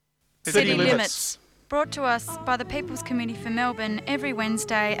City Limits, brought to us by the People's Committee for Melbourne every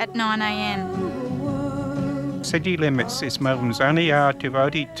Wednesday at 9am. City Limits is Melbourne's only hour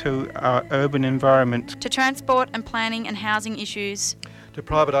devoted to our urban environment, To transport and planning and housing issues, to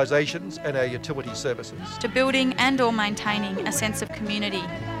privatisations and our utility services, to building and or maintaining a sense of community.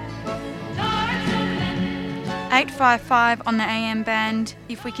 855 on the AM band,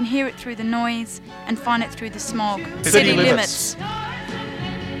 if we can hear it through the noise and find it through the smog. City Limits.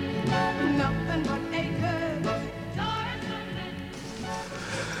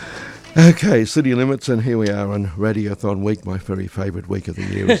 Okay, City Limits, and here we are on Radiothon week, my very favourite week of the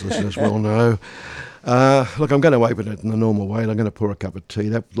year, as listeners well know. Look, I'm going to open it in the normal way, and I'm going to pour a cup of tea.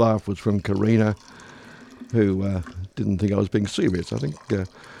 That laugh was from Karina, who didn't think I was being serious, I think,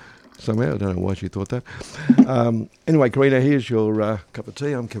 somehow. I don't know why she thought that. Anyway, Karina, here's your cup of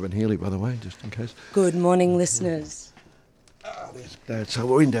tea. I'm Kevin Healy, by the way, just in case. Good morning, listeners. So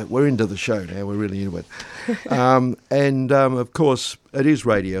we're into the show now. We're really into it, of course it is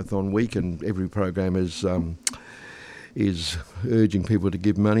Radiothon week, and every program is urging people to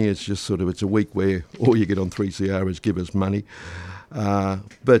give money. It's just it's a week where all you get on 3CR is give us money,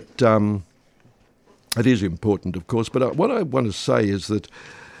 but it is important, of course. But what I want to say is that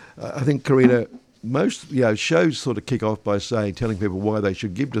I think, Karina, most shows sort of kick off by telling people why they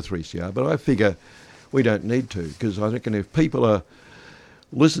should give to 3CR, but I figure we don't need to, because I reckon if people are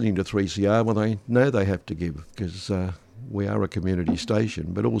listening to 3CR, well, they know they have to give, because we are a community station.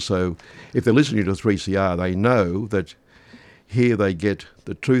 But also, if they're listening to 3CR, they know that here they get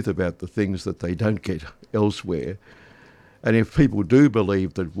the truth about the things that they don't get elsewhere. And if people do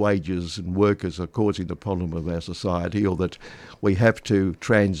believe that wages and workers are causing the problem of our society, or that we have to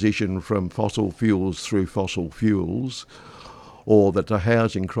transition from fossil fuels through fossil fuels, or that the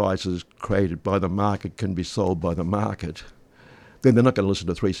housing crisis created by the market can be solved by the market, then they're not going to listen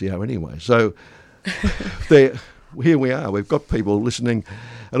to 3CR anyway. So here we are. We've got people listening,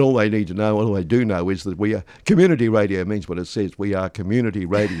 and all they need to know, all they do know, is that we are community radio. Means what it says. We are community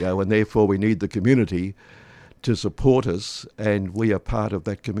radio, and therefore we need the community to support us, and we are part of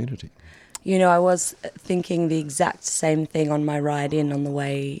that community. You know, I was thinking the exact same thing on my ride in on the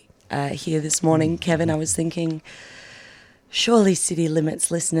way here this morning, Kevin. I was thinking, surely City Limits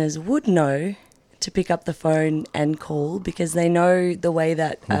listeners would know to pick up the phone and call, because they know the way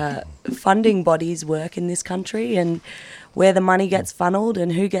that funding bodies work in this country, and where the money gets funneled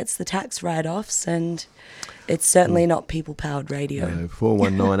and who gets the tax write-offs, and it's certainly not people-powered radio.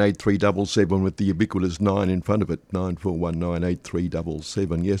 419-8377 with the ubiquitous 9 in front of it,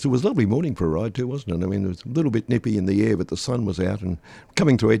 9419-8377. Yes, it was a lovely morning for a ride too, wasn't it? I mean, it was a little bit nippy in the air, but the sun was out, and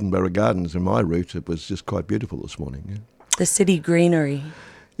coming to Edinburgh Gardens in my route, it was just quite beautiful this morning. Yeah. The city greenery.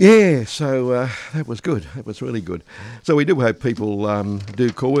 Yeah, so that was good. That was really good. So we do hope people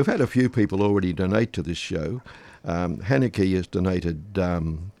do call. We've had a few people already donate to this show. Haneke has donated,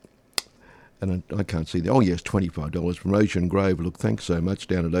 and I can't see the... Oh, yes, $25 from Ocean Grove. Look, thanks so much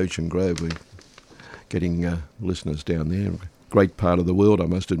down at Ocean Grove. We're getting listeners down there. Great part of the world, I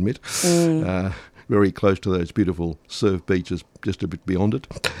must admit. Very close to those beautiful surf beaches, just a bit beyond it.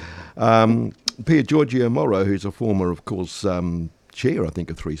 Pierre Giorgio Morrow, who's a former, of course, chair, I think,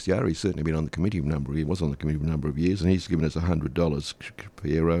 of 3CR. He's certainly been on the committee for a number of years. Was on the committee for a number of years, and he's given us $100,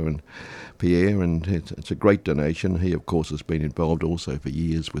 Pierre, and it's a great donation. He, of course, has been involved also for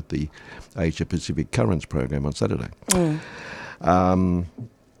years with the Asia Pacific Currents program on Saturday.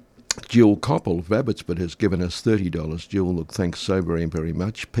 Jill Koppel of Abbotsford has given us $30. Jill, look, thanks so very, very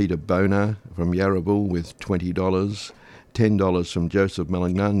much. Peter Boner from Yarraville with $20. $10 from Joseph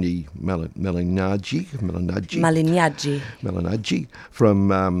Malignaggi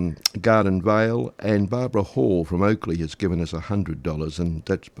from Garden Vale, and Barbara Hall from Oakley has given us $100, and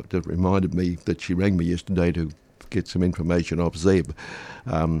that reminded me that she rang me yesterday to get some information off Zeb.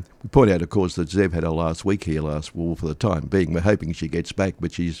 We point out, of course, that Zeb had her last week here last fall for the time being. We're hoping she gets back,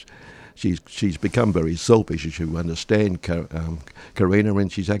 but she's become very selfish, as you understand, Karina,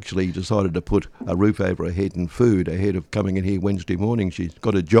 and she's actually decided to put a roof over her head and food ahead of coming in here Wednesday morning. She's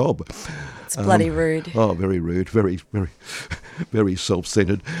got a job. It's bloody rude. Oh, very rude, very, very, very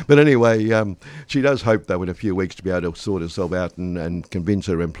self-centred. But anyway, she does hope, though, in a few weeks to be able to sort herself out and convince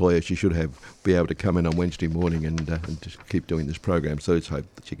her employer she should be able to come in on Wednesday morning and just keep doing this program. So let's hope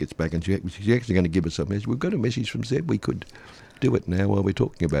that she gets back, and she's actually going to give us a message. We've got a message from Zeb. We could do it now while we're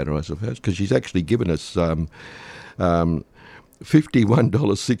talking about her, I suppose, because she's actually given us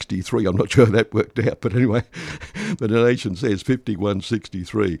 $51.63. I'm not sure how that worked out, but anyway, the donation says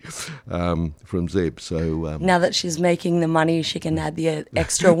 $51.63 from Zeb. So now that she's making the money, she can add the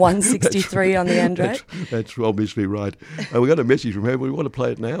extra 163 on the end, right? That's obviously right. We got a message from her. We want to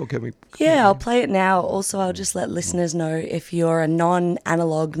play it now, can we? Yeah, I'll play it now. Also, I'll just let listeners know if you're a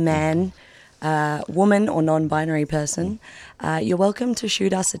non-analog man, woman or non-binary person, you're welcome to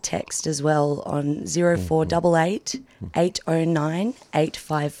shoot us a text as well on 0488 809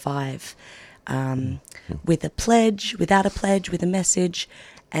 855 with a pledge, without a pledge, with a message,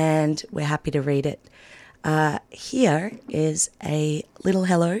 and we're happy to read it. Here is a little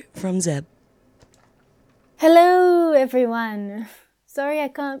hello from Zeb. Hello, everyone. Sorry I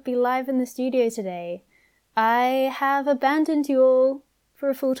can't be live in the studio today. I have abandoned you all for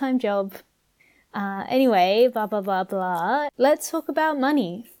a full-time job. Anyway, blah, blah, blah, blah. Let's talk about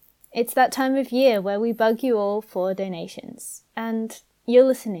money. It's that time of year where we bug you all for donations. And you're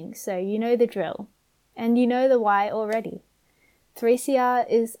listening, so you know the drill. And you know the why already. 3CR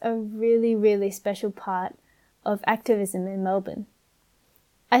is a really, really special part of activism in Melbourne.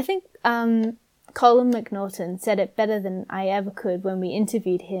 I think Colin McNaughton said it better than I ever could when we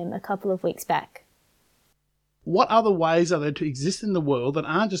interviewed him a couple of weeks back. What other ways are there to exist in the world that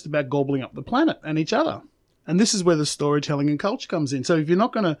aren't just about gobbling up the planet and each other? And this is where the storytelling and culture comes in. So if you're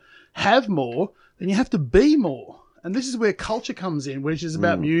not going to have more, then you have to be more. And this is where culture comes in, which is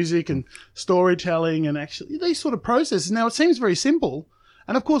about music and storytelling and actually these sort of processes. Now, it seems very simple.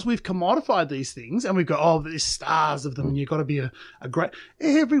 And, of course, we've commodified these things and we've got, there's stars of them and you've got to be a great...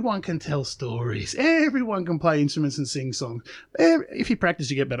 Everyone can tell stories. Everyone can play instruments and sing songs. If you practice,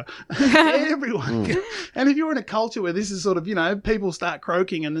 you get better. Everyone can. And if you're in a culture where this is sort of, people start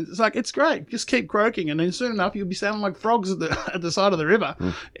croaking and it's like, it's great. Just keep croaking and then soon enough you'll be sounding like frogs at the side of the river.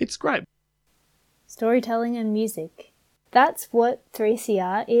 It's great. Storytelling and music. That's what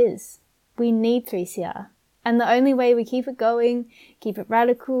 3CR is. We need 3CR. And the only way we keep it going, keep it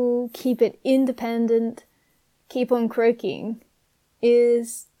radical, keep it independent, keep on croaking,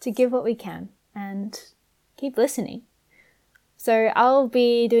 is to give what we can and keep listening. So I'll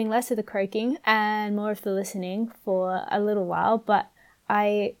be doing less of the croaking and more of the listening for a little while, but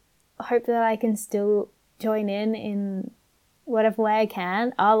I hope that I can still join in whatever way I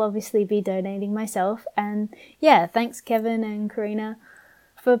can. I'll obviously be donating myself. And yeah, thanks Kevin and Karina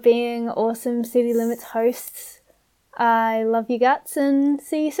for being awesome City Limits hosts. I love you guts and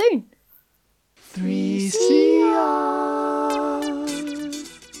see you soon. 3CR.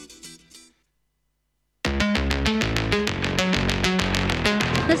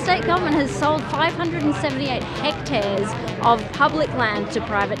 The state government has sold 578 hectares of public land to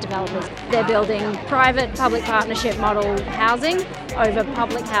private developers. They're building private public partnership model housing over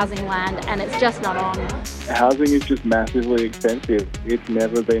public housing land, and it's just not on. Housing is just massively expensive. It's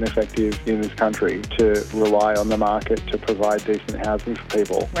never been effective in this country to rely on the market to provide decent housing for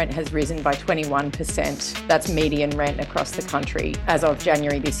people. Rent has risen by 21%. That's median rent across the country as of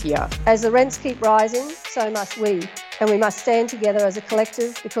January this year. As the rents keep rising, so must we. And we must stand together as a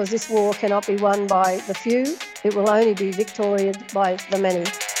collective because this war cannot be won by the few. It will only be victoried by the many.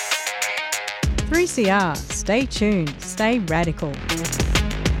 3CR. Stay tuned. Stay radical.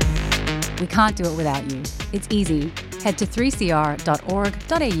 We can't do it without you. It's easy. Head to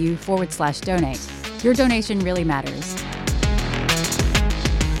 3cr.org.au/donate. Your donation really matters.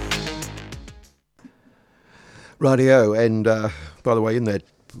 Radio, and by the way, in that,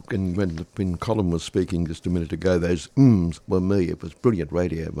 when Colin was speaking just a minute ago, those were me. It was brilliant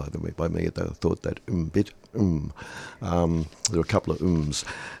radio, by the way, by me. I thought that bit. There were a couple of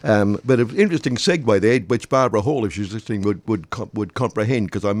but an interesting segue there, which Barbara Hall, if she's listening, would comprehend,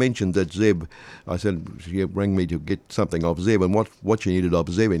 because I mentioned that Zeb. I said she rang me to get something off Zeb, and what she needed off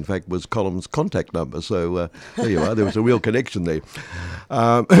Zeb, in fact, was Colin's contact number. So there you are. There was a real connection there.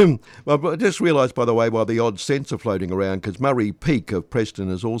 I just realised, by the way, while the odd cents are floating around, because Murray Peak of Preston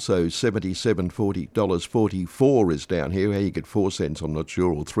is also $77.44 is down here. How you get 4 cents, I'm not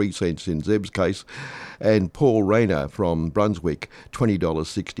sure, or 3 cents in Zeb's case. And Paul Rayner from Brunswick,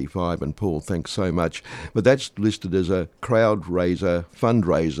 $20.65. And Paul, thanks so much. But that's listed as a crowd raiser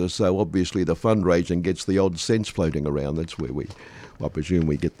fundraiser, so obviously the fundraising gets the odd cents floating around. That's where I presume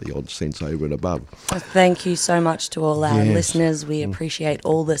we get the odd cents over and above. Thank you so much to all our listeners. We appreciate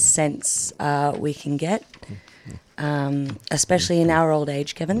all the cents we can get. Especially in our old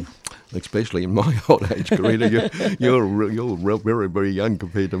age, Kevin. Especially in my old age, Karina. You're very, very young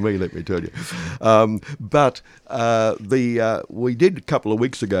compared to me, let me tell you. We did a couple of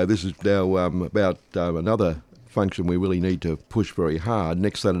weeks ago, this is now about another function we really need to push very hard,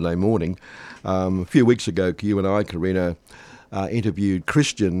 next Saturday morning. A few weeks ago, you and I, Karina, interviewed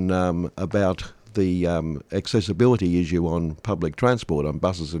Christian about the accessibility issue on public transport, on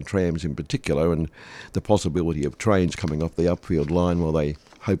buses and trams in particular, and the possibility of trains coming off the upfield line. Well, they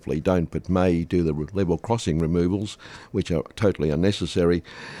hopefully don't, but may do the level crossing removals, which are totally unnecessary.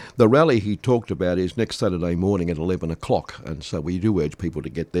 The rally he talked about is next Saturday morning at 11 o'clock, and so we do urge people to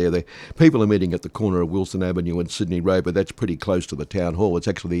get there. People are meeting at the corner of Wilson Avenue and Sydney Road, but that's pretty close to the town hall. It's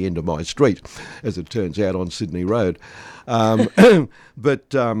actually the end of my street, as it turns out, on Sydney Road.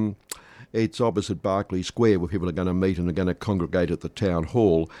 It's opposite Berkeley Square, where people are going to meet and are going to congregate at the town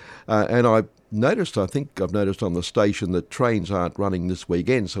hall. And I think I've noticed on the station that trains aren't running this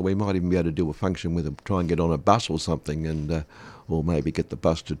weekend, so we might even be able to do a function with them, try and get on a bus or something, and or maybe get the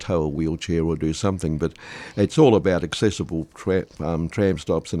bus to tow a wheelchair or do something. But it's all about accessible tram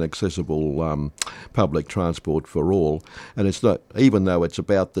stops and accessible public transport for all. And it's not, even though it's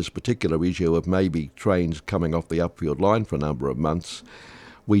about this particular issue of maybe trains coming off the upfield line for a number of months,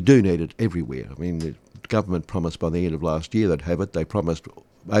 we do need it everywhere. I mean, the government promised by the end of last year they'd have it. They promised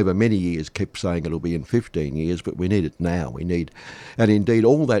over many years, kept saying it'll be in 15 years, but we need it now. And indeed,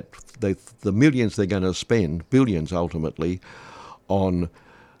 all that, the millions they're going to spend, billions ultimately, on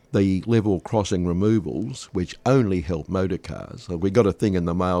the level crossing removals, which only help motor cars. So we got a thing in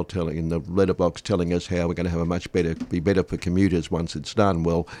the mail in the letterbox telling us how we're going to have be better for commuters once it's done.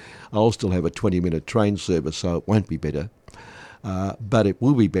 Well, I'll still have a 20-minute train service, so it won't be better. But it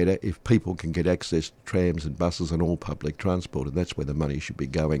will be better if people can get access to trams and buses and all public transport, and that's where the money should be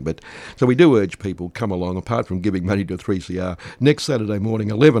going. But so we do urge people, come along, apart from giving money to 3CR, next Saturday morning,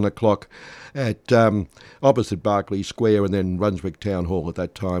 11 o'clock at opposite Berkeley Square, and then Brunswick Town Hall at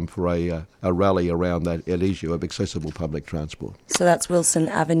that time for a rally around that issue of accessible public transport. So that's Wilson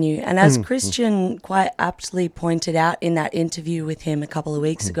Avenue. And as Christian quite aptly pointed out in that interview with him a couple of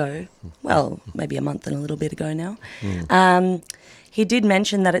weeks ago, well, maybe a month and a little bit ago now, he did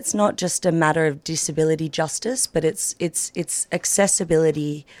mention that it's not just a matter of disability justice, but it's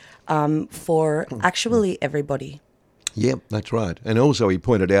accessibility for actually everybody. Yeah, that's right. And also he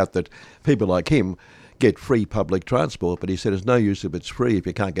pointed out that people like him get free public transport, but he said it's no use if it's free if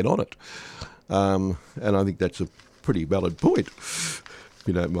you can't get on it. And I think that's a pretty valid point, if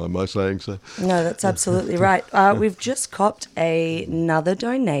you don't mind my saying so. No, that's absolutely right. We've just copped another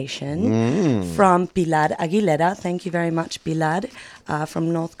donation from Pilar Aguilera. Thank you very much, Pilar,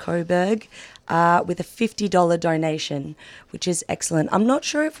 from North Coburg, with a $50 donation, which is excellent. I'm not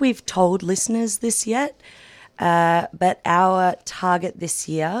sure if we've told listeners this yet, but our target this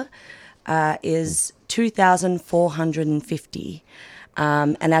year is 2,450.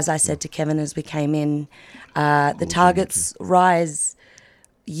 And as I said to Kevin as we came in, the targets rise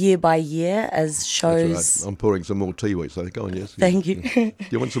year by year as shows. That's right. I'm pouring some more tea, so go on, yes. Thank you. Do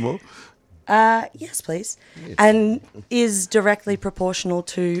you want some more? Yes, please. Yes. And is directly proportional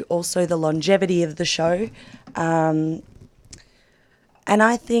to also the longevity of the show. And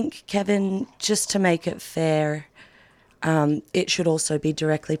I think, Kevin, just to make it fair, it should also be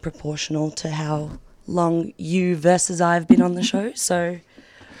directly proportional to how long you versus I have been on the show. So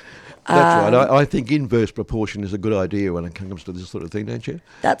that's right. I think inverse proportion is a good idea when it comes to this sort of thing, don't you?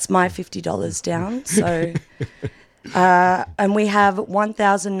 That's my $50 down. So, and we have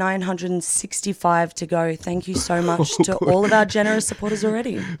 1,965 to go. Thank you so much to all of our generous supporters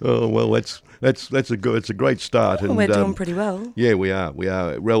already. Oh well, it's a great start. And we're doing pretty well. Yeah, we are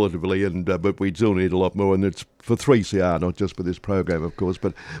relatively, and but we still need a lot more, and it's for 3CR, not just for this program, of course.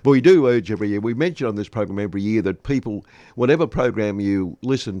 But we do urge every year. We mention on this program every year that people, whatever program you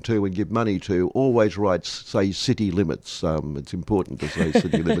listen to and give money to, always say city limits. It's important to say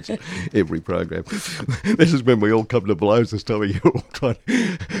city limits in every program. This is when we all come to blows this time of year. All trying.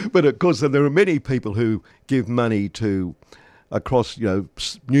 But of course, there are many people who give money to across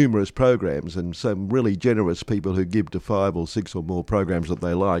numerous programs, and some really generous people who give to 5 or 6 or more programs that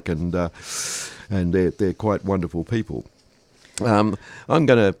they like, and they're quite wonderful people. I'm going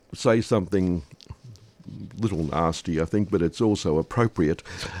to say something a little nasty, I think, but it's also appropriate.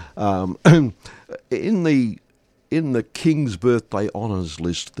 In the King's Birthday Honours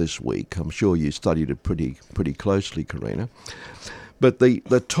list this week, I'm sure you studied it pretty closely, Karina, but the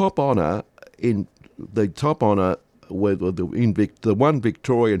top honour were the one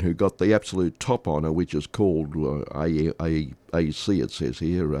Victorian who got the absolute top honour, which is called AC, it says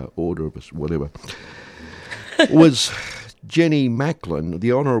here, Order of whatever, was Jenny Macklin,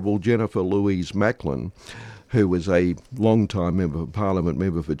 the Honourable Jennifer Louise Macklin, who was a long-time member of Parliament,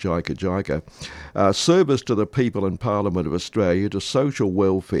 member for Jika, service to the people in Parliament of Australia, to social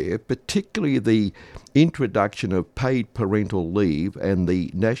welfare, particularly the introduction of paid parental leave and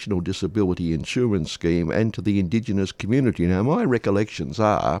the National Disability Insurance Scheme, and to the Indigenous community. Now, my recollections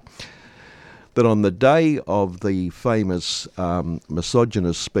are that on the day of the famous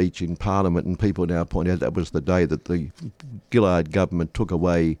misogynist speech in Parliament, and people now point out that was the day that the Gillard government took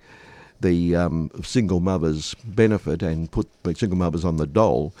away the single mothers benefit and put the single mothers on the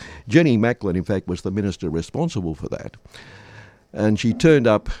dole. Jenny Macklin, in fact, was the minister responsible for that. And she turned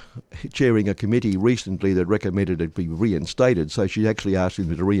up chairing a committee recently that recommended it be reinstated, so she actually asked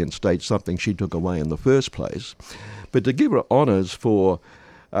him to reinstate something she took away in the first place. But to give her honours for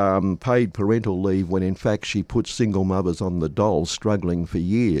paid parental leave when in fact she put single mothers on the dole, struggling for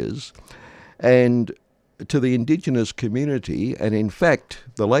years, and to the Indigenous community, and in fact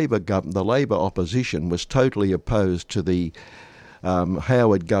the Labor opposition was totally opposed to the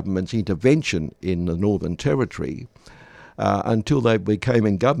Howard government's intervention in the Northern Territory until they became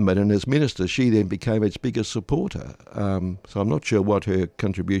in government, and as minister she then became its biggest supporter. So I'm not sure what her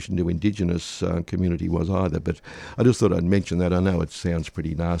contribution to Indigenous community was either, but I just thought I'd mention that. I know it sounds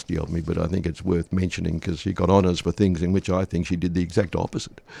pretty nasty of me, but I think it's worth mentioning because she got honours for things in which I think she did the exact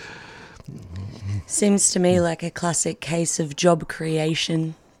opposite. Seems to me like a classic case of job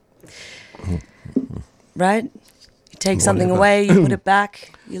creation, right? You take something away, you put it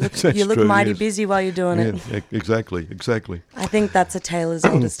back. You look true, mighty yes. busy while you're doing it. Yeah, exactly. I think that's a tale as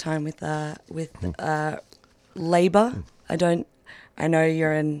old as time with Labor. I know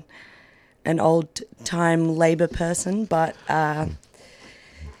you're an old time Labor person, but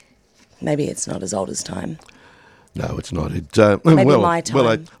maybe it's not as old as time. No, it's not. Maybe my time.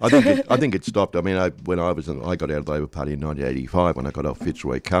 Well, I think it stopped. I mean, I got out of the Labor Party in 1985 when I got off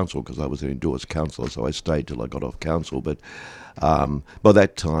Fitzroy Council because I was an endorsed councillor, so I stayed till I got off council. But by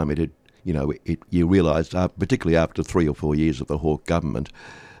that time, you realised, particularly after 3 or 4 years of the Hawke government,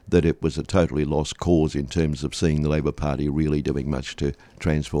 that it was a totally lost cause in terms of seeing the Labor Party really doing much to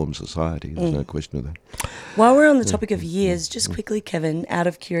transform society. There's no question of that. While we're on the topic of years, just quickly, Kevin, out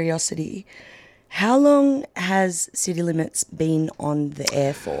of curiosity, how long has City Limits been on the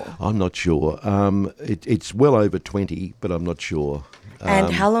air for? I'm not sure. It's well over 20, but I'm not sure.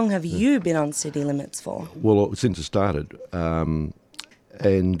 And how long have you been on City Limits for? Well, since it started. In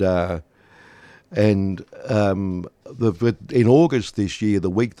August this year, the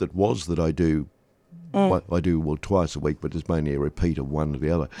week that I do, I do twice a week, but it's mainly a repeat of one or the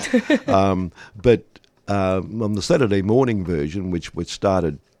other. But on the Saturday morning version, which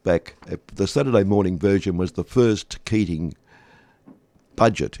started back, the Saturday morning version was the first Keating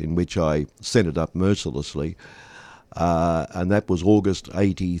budget in which I sent it up mercilessly, and that was August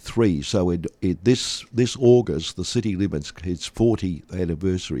 83. So this August, the City Limits, its 40th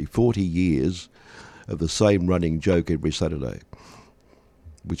anniversary, 40 years of the same running joke every Saturday,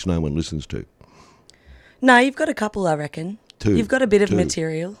 which no one listens to. No, you've got a couple, I reckon. Two. You've got a bit of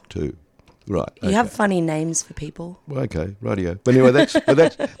material. Two. Right. You have funny names for people. Okay, radio. But anyway,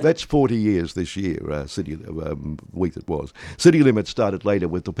 that's 40 years this year. Week that was. City Limits started later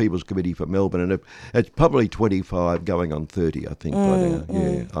with the People's Committee for Melbourne, and it's probably 25, going on 30, I think by now.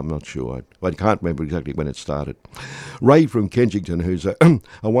 Yeah, I'm not sure. I can't remember exactly when it started. Ray from Kensington, who's a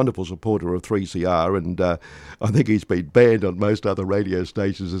wonderful supporter of 3CR, and I think he's been banned on most other radio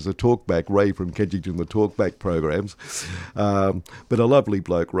stations as a talkback. Ray from Kensington, the talkback programs, but a lovely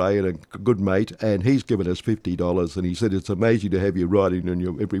bloke, Ray, and a good mate, and he's given us $50, and he said it's amazing to have you riding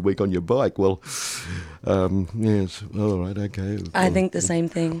every week on your bike. Well, yes, all right, okay. I think the same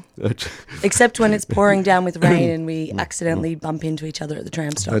thing, except when it's pouring down with rain and we accidentally bump into each other at the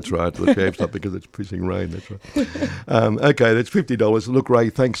tram stop. That's right, the tram stop, because it's pissing rain. That's right. Okay, that's $50. Look, Ray,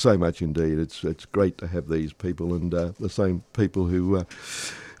 thanks so much indeed. It's great to have these people, and the same people who are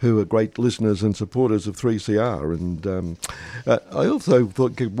great listeners and supporters of 3CR. And I also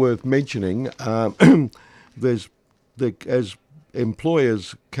thought it worth mentioning, as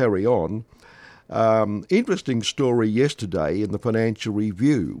employers carry on, interesting story yesterday in the Financial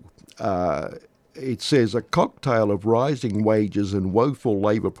Review. It says a cocktail of rising wages and woeful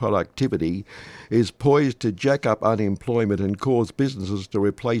labour productivity is poised to jack up unemployment and cause businesses to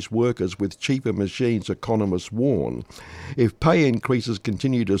replace workers with cheaper machines, economists warn. If pay increases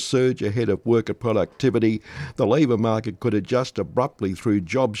continue to surge ahead of worker productivity, the labour market could adjust abruptly through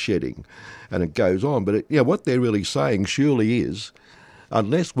job shedding. And it goes on. But what they're really saying surely is,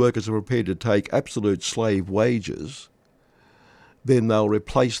 unless workers are prepared to take absolute slave wages, then they'll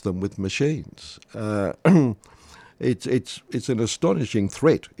replace them with machines. it's an astonishing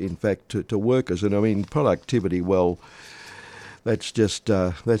threat, in fact, to workers. And I mean, productivity, well, that's just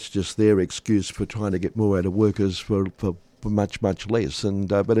their excuse for trying to get more out of workers for much less. And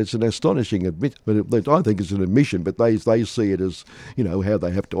but it's an astonishing but I think it's an admission. But they see it as, you know, how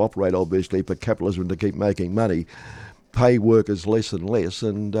they have to operate, obviously, for capitalism to keep making money, pay workers less and less,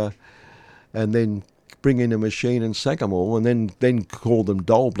 and then bring in a machine and sack them all, and then call them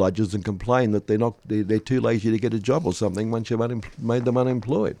dole bludgers and complain that they're too lazy to get a job or something once you've made them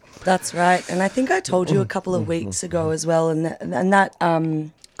unemployed. That's right. And I think I told you a couple of weeks ago as well, and that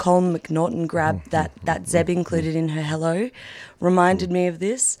Colin McNaughton grab that Zeb included in her hello reminded me of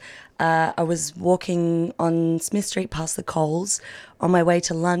this. I was walking on Smith Street past the Coles on my way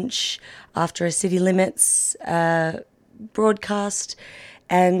to lunch after a City Limits broadcast,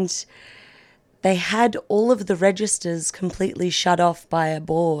 and they had all of the registers completely shut off by a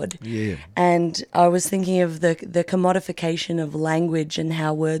board. Yeah. And I was thinking of the commodification of language and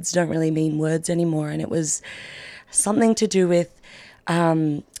how words don't really mean words anymore. And it was something to do with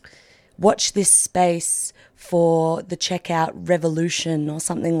watch this space for the checkout revolution or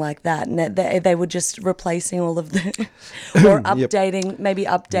something like that. And they were just replacing all of the, or updating, maybe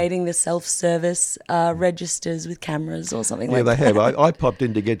updating the self-service registers with cameras or something like that. Yeah, they have. I popped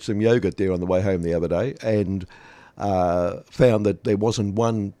in to get some yogurt there on the way home the other day, and found that there wasn't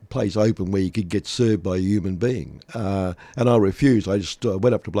one place open where you could get served by a human being. And I refused. I just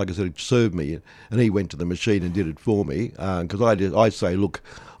went up to a bloke and said, serve me. And he went to the machine and did it for me. Because I say, look,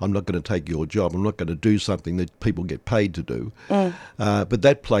 I'm not going to take your job. I'm not going to do something that people get paid to do. But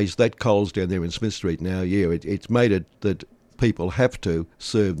that place, that Coles down there in Smith Street now, it's made it that people have to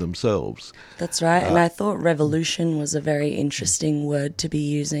serve themselves. That's right. And I thought revolution was a very interesting word to be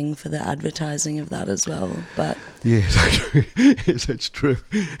using for the advertising of that as well. But yes, that's true.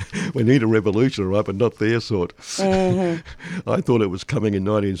 We need a revolution, right, but not their sort. Mm-hmm. I thought it was coming in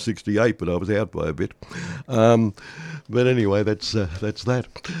 1968, but I was out by a bit. But anyway, that's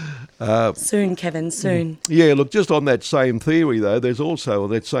that. Soon, Kevin, soon. Yeah, look, just on that same theory, though, there's also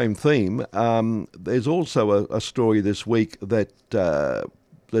that same theme. There's also a story this week that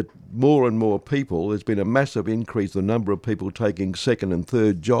more and more people, there's been a massive increase in the number of people taking second and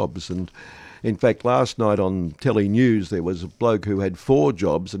third jobs. And in fact, last night on Telly News, there was a bloke who had 4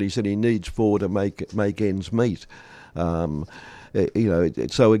 jobs, and he said he needs 4 to make ends meet. So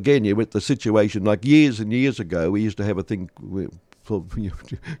again, you're at the situation like years and years ago. We used to have a thing. You're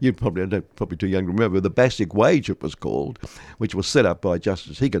probably too young to remember the basic wage, it was called, which was set up by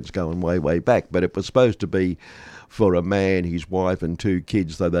Justice Higgins going way back. But it was supposed to be for a man, his wife, and 2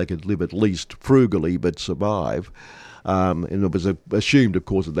 kids, so they could live at least frugally but survive. And it was assumed, of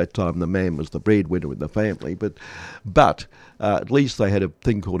course, at that time the man was the breadwinner in the family. But at least they had a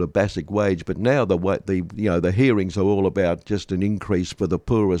thing called a basic wage. But now the hearings are all about just an increase for the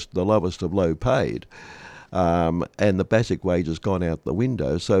poorest, the lowest of low paid. And the basic wage has gone out the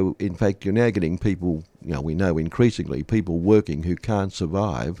window. So, in fact, you're now getting people, we know increasingly, people working who can't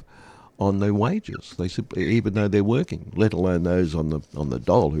survive on their wages. They simply, even though they're working, let alone those on the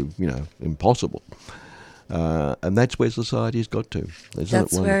dole who, impossible. And that's where society's got to.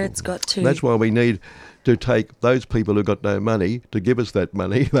 That's where it's got to. That's why we need to take those people who've got no money to give us that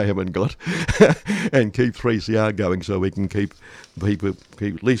money they haven't got and keep 3CR going so we can keep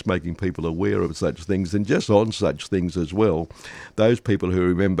at least making people aware of such things. And just on such things as well, those people who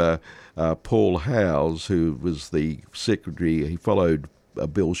remember Paul Howes, who was the secretary, he followed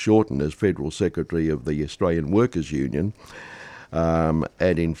Bill Shorten as Federal Secretary of the Australian Workers' Union.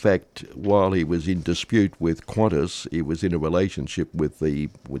 And in fact, while he was in dispute with Qantas, he was in a relationship with not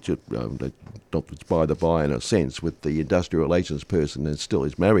by the by in a sense, with the industrial relations person and still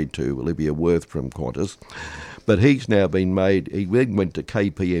is married to, Olivia Worth from Qantas. But he's now been made, he then went to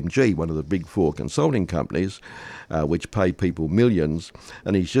KPMG, one of the big 4 consulting companies, which pay people millions,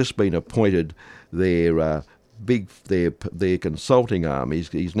 and he's just been appointed their consulting arm.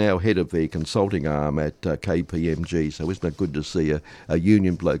 He's now head of their consulting arm at KPMG. So isn't it good to see a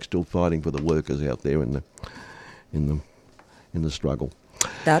union bloke still fighting for the workers out there in the struggle?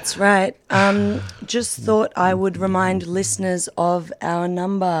 That's right. Just thought I would remind listeners of our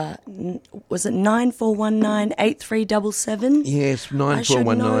number. Was it 94198377? Yes,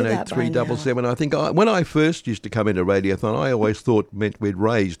 94198377. I think when I first used to come into Radiothon, I always thought meant we'd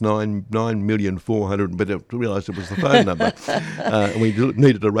raised 9,400,000, but I realised it was the phone number. And we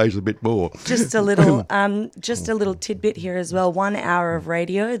needed to raise a bit more. Just a little tidbit here as well. 1 hour of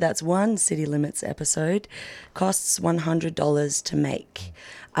radio, that's one City Limits episode, costs $100 to make. week.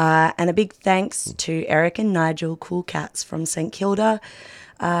 And a big thanks to Eric and Nigel, cool cats from St Kilda.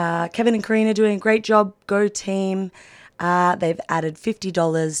 Kevin and Karina doing a great job. Go team. They've added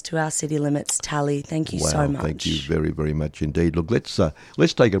 $50 to our city limits tally. Thank you so much. Thank you very, very much indeed. Look, let's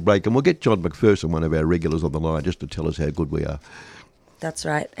take a break, and we'll get John McPherson, one of our regulars, on the line just to tell us how good we are. That's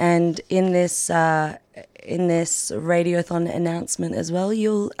right. And in this Radiothon announcement as well,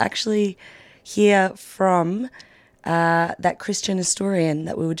 you'll actually hear from that Christian historian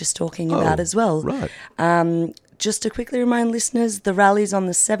that we were just talking about as well. Right. Just to quickly remind listeners, the rally's on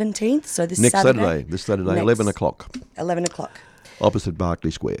the 17th, so this Saturday. This Saturday, 11 o'clock. 11 o'clock. Opposite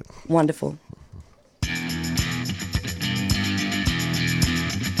Berkeley Square. Wonderful.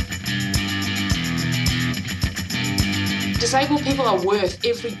 Disabled people are worth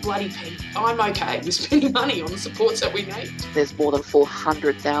every bloody penny. I'm okay with spending money on the supports that we need. There's more than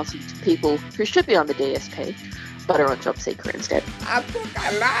 400,000 people who should be on the DSP but are on job seeker instead. I've got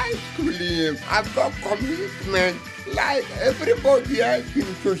a life to live. I've got commitment like everybody else in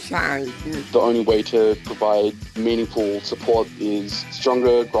society. The only way to provide meaningful support is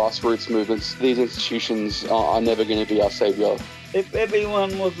stronger grassroots movements. These institutions are never going to be our saviour. If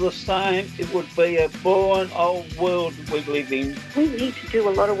everyone was the same, it would be a boring old world we live in. We need to do a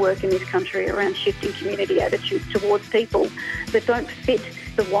lot of work in this country around shifting community attitudes towards people that don't fit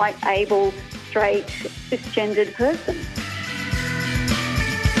the white, able, straight, cisgendered person.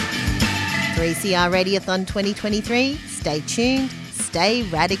 3CR Radiothon 2023. Stay tuned, stay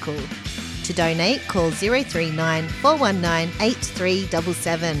radical. To donate, call 039 419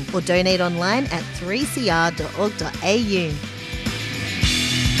 8377 or donate online at 3cr.org.au.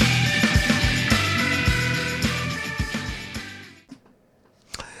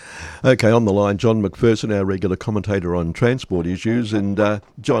 Okay, on the line, John McPherson, our regular commentator on transport issues. And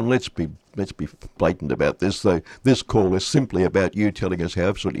John, let's be blatant about this. So this call is simply about you telling us how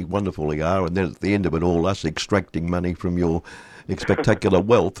absolutely wonderful you are, and then at the end of it all, us extracting money from your spectacular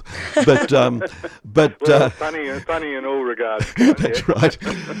wealth. But funny in all regards. That's right.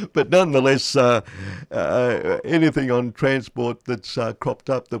 But nonetheless, anything on transport that's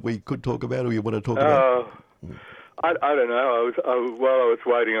cropped up that we could talk about, or you want to talk about? I don't know. While I was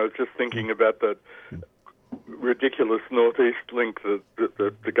waiting, I was just thinking about that ridiculous northeast link that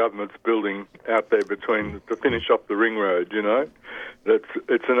the government's building out there to finish off the ring road. You know,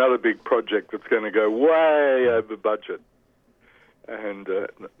 it's another big project that's going to go way over budget, and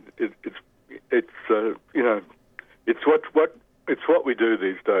it's what we do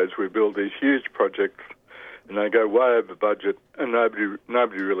these days. We build these huge projects, and they go way over budget, and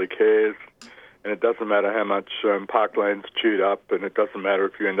nobody really cares. And it doesn't matter how much park lane's chewed up, and it doesn't matter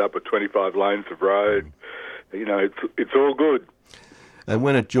if you end up with 25 lanes of road. You know, it's all good. And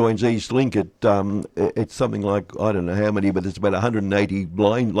when it joins East Link, it's something like, I don't know how many, but it's about 180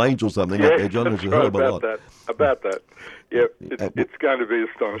 lanes or something up there, John. It's a hell of a lot. About that. Yeah, it's going to be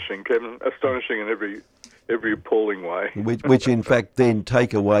astonishing, Kevin. Astonishing in every appalling way. which in fact then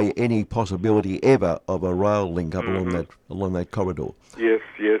take away any possibility ever of a rail link up along that corridor. Yes,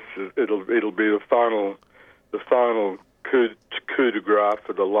 it'll be the final coup de grace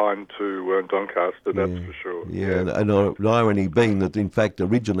for the line to Doncaster. That's for sure. Yeah, and the irony being that in fact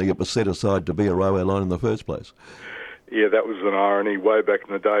originally it was set aside to be a railway line in the first place. Yeah, that was an irony way back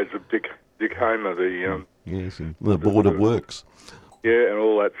in the days of Dick Hamer, yes, and the Board of Works. Yeah, and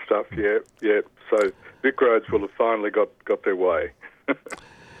all that stuff. Yeah. So Vic Roads will have finally got their way.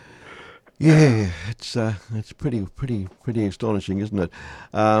 Yeah, it's pretty astonishing, isn't it?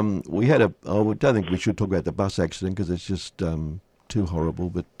 We had I don't think we should talk about the bus accident because it's just too horrible.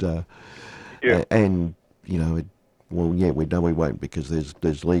 But and you know, we know we won't because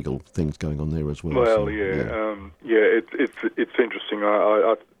there's legal things going on there as well. Well, so, it's interesting.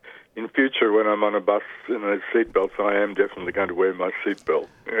 I in future when I'm on a bus and there's seatbelts, I am definitely going to wear my seatbelt.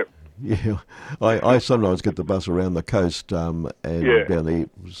 Yeah. Yeah, I sometimes get the bus around the coast and down the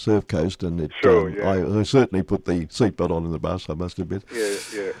surf coast, and I certainly put the seatbelt on in the bus, I must admit.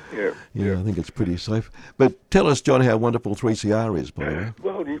 Yeah, I think it's pretty safe. But tell us, John, how wonderful 3CR is, by the way.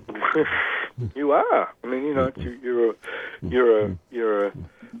 Well, you are. I mean, you know, you're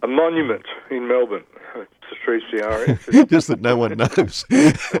a monument in Melbourne. To 3CR. Just that no one knows.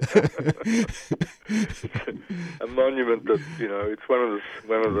 A monument that, you know, it's one of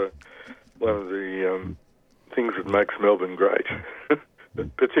the things that makes Melbourne great.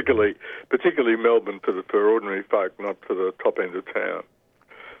 particularly Melbourne for ordinary folk, not for the top end of town.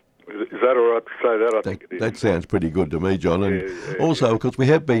 Is that all right to say that? I think it is. That sounds pretty good to me, John. And also, because we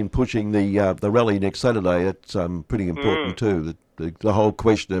have been pushing the rally next Saturday, it's pretty important too. The whole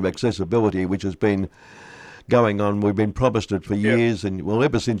question of accessibility, which has been going on. We've been promised it for years, and well,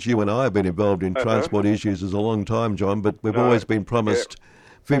 ever since you and I have been involved in transport issues is a long time, John, but we've always been promised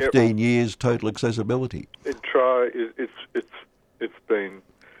 15 years total accessibility. It's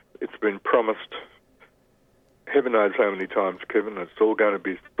been promised heaven knows how many times, Kevin. It's all going to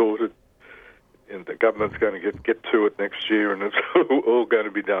be sorted, and the government's going to get to it next year, and it's all going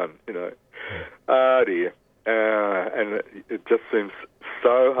to be done, you know. Ah, dear. And it just seems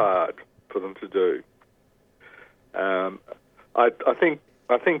so hard for them to do. I think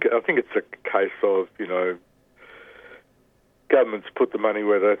it's a case of, you know, governments put the money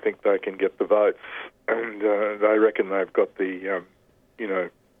where they think they can get the votes, and they reckon they've got the,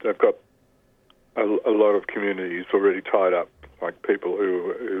 they've got a lot of communities already tied up, like people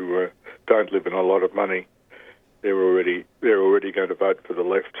who don't live in a lot of money. They're already going to vote for the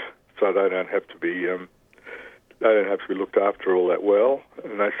left, so they don't have to be looked after all that well,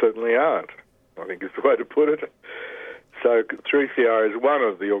 and they certainly aren't, I think is the way to put it. So 3CR is one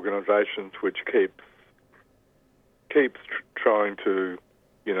of the organisations which keeps trying to,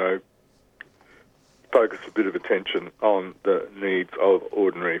 you know, focus a bit of attention on the needs of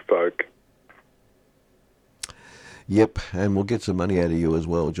ordinary folk. Yep, and we'll get some money out of you as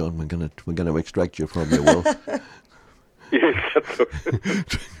well, John. We're going to extract you from your wealth. Yes, that's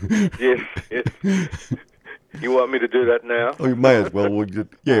right. Yes. You want me to do that now? Oh, you may as well. Or you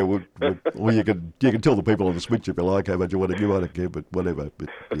can tell the people on the switch if you like how much you want to give. I don't care, but whatever. But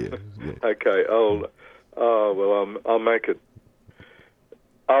yeah. Okay. I'll make it.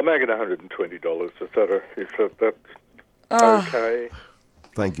 I'll make it $120. Is that okay?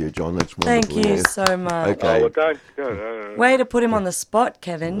 Thank you, John. That's wonderful. Thank you so much. Okay. Oh, well, no. Way to put him on the spot,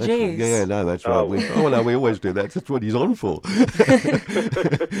 Kevin. Jeez. Yeah, no, that's right. We always do that. That's what he's on for.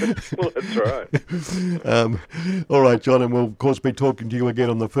 Well, that's right. All right, John, and we'll, of course, be talking to you again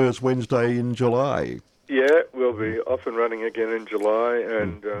on the first Wednesday in July. Yeah, we'll be off and running again in July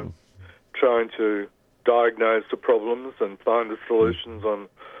and trying to diagnose the problems and find the solutions on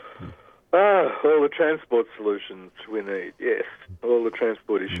all the transport solutions we need. Yes, all the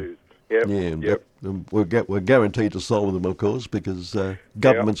transport issues. Yep. Yeah, we're guaranteed to solve them, of course, because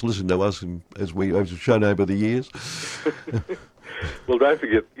governments listen to us, and as we've shown over the years. Well, don't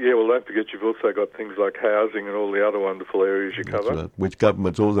forget you've also got things like housing and all the other wonderful areas you cover. Right, which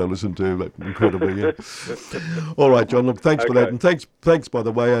governments also listen to, incredibly. Yeah. All right, John. Look, thanks for that, and thanks by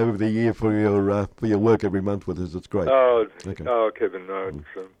the way over the year for your work every month with us. It's great. Kevin, no,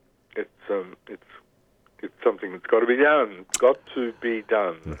 it's something that's got to be done. It's got to be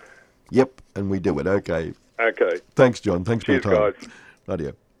done. Yep, and we do it. Okay. Okay. Thanks, John. Thanks for your time. Guys.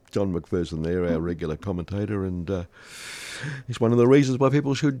 Radio. John McPherson there, our regular commentator, and he's one of the reasons why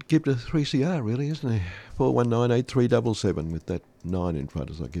people should give to 3CR, really, isn't he? 419-8377 with that 9 in front,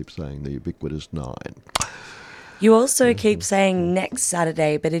 as I keep saying, the ubiquitous 9. You also keep saying next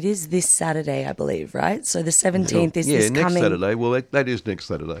Saturday, but it is this Saturday, I believe, right? So the 17th is this coming... Yeah, next Saturday. Well, that is next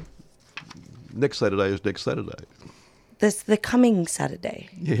Saturday. Next Saturday is next Saturday. That's the coming Saturday.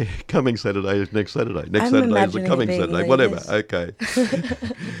 Yeah, coming Saturday is next Saturday. Next Saturday is the coming Saturday. Whatever. Okay.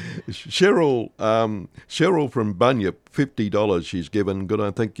 Cheryl from Bunyip, $50 she's given. Good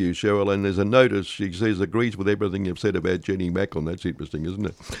on, thank you, Cheryl. And there's a notice. She says agrees with everything you've said about Jenny Macklin. That's interesting, isn't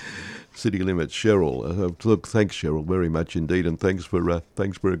it? City Limits, Cheryl. Look, thanks, Cheryl, very much indeed, and thanks for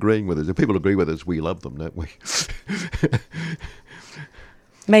agreeing with us. If people agree with us, we love them, don't we?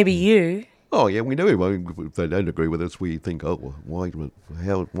 Maybe you. Oh yeah, we know. If they don't agree with us, we think, oh, well,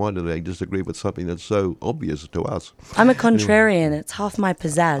 why do they disagree with something that's so obvious to us? I'm a contrarian. It's half my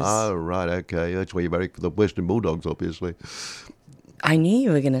pizzazz. Oh right, okay. That's why you're very for the Western Bulldogs, obviously. I knew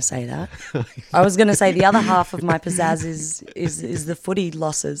you were going to say that. I was going to say the other half of my pizzazz is the footy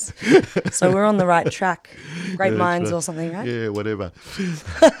losses. So we're on the right track. Great minds or something, right? Yeah, whatever.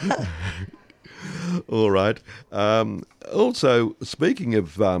 All right. Also, speaking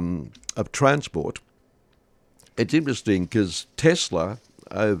of transport, it's interesting because Tesla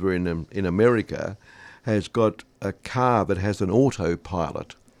over in America has got a car that has an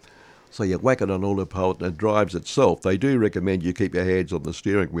autopilot. So you whack it on autopilot and it drives itself. They do recommend you keep your hands on the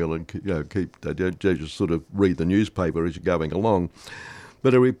steering wheel and they don't just sort of read the newspaper as you're going along.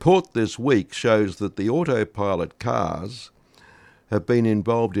 But a report this week shows that the autopilot cars have been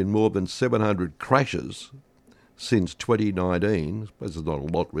involved in more than 700 crashes since 2019. I suppose it's not a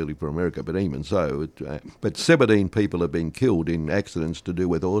lot really for America, but even so. But 17 people have been killed in accidents to do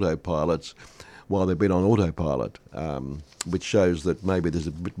with autopilots while they've been on autopilot, which shows that maybe there's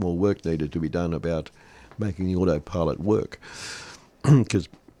a bit more work needed to be done about making the autopilot work. Because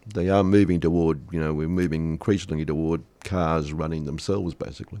They are moving toward, we're moving increasingly toward cars running themselves,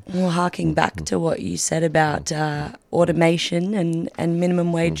 basically. Well, harking back to what you said about automation and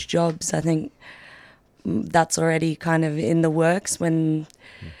minimum wage jobs, I think that's already kind of in the works when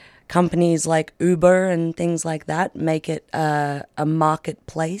companies like Uber and things like that make it a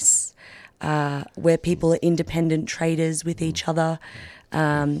marketplace where people are independent traders with each other,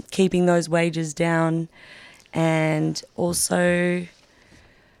 keeping those wages down, and also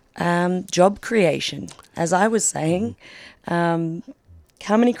job creation. As I was saying, how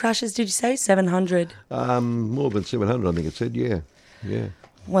many crashes did you say? 700? More than 700, I think it said, yeah.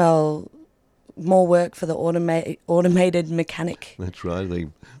 Well, more work for the automated mechanic. That's right.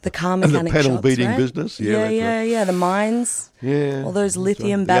 The car mechanic the panel shops, beating right? business. Yeah. The mines. Yeah. All those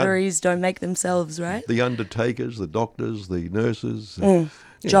lithium batteries don't make themselves, right? The undertakers, the doctors, the nurses.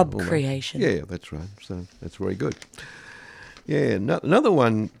 Job creation. Yeah, that's right. So that's very good. Yeah, another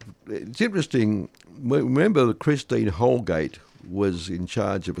one, it's interesting. Remember that Christine Holgate was in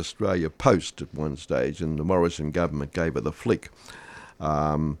charge of Australia Post at one stage, and the Morrison government gave her the flick.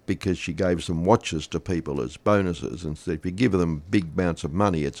 Because she gave some watches to people as bonuses and said, if you give them big amounts of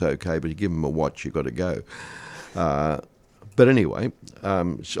money, it's okay, but you give them a watch, you've got to go. But anyway,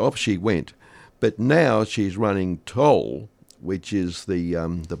 off she went. But now she's running Toll, which is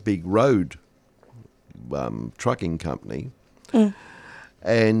the big road trucking company.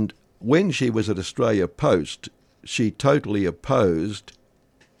 And when she was at Australia Post, she totally opposed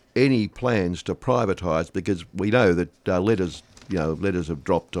any plans to privatise, because we know that letters have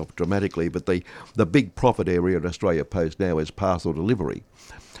dropped off dramatically, but the big profit area at Australia Post now is parcel delivery.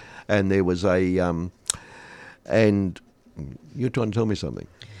 And there was and you're trying to tell me something?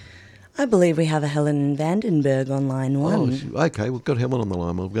 I believe we have a Helen Vandenberg on line one. Oh, okay, we've got Helen on the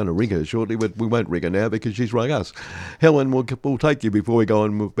line. We're going to ring her shortly, but we won't ring her now because she's rung us. Helen, we'll take you before we go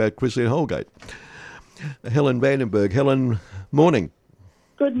on about Christine Holgate. Helen Vandenberg. Helen, morning.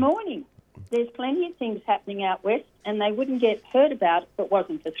 Good morning. There's plenty of things happening out west, and they wouldn't get heard about if it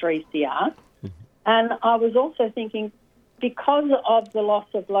wasn't for 3CR. And I was also thinking, because of the loss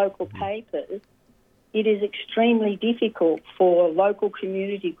of local papers, it is extremely difficult for local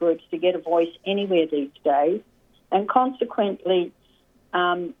community groups to get a voice anywhere these days. And consequently,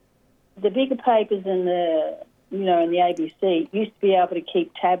 the bigger papers in the ABC used to be able to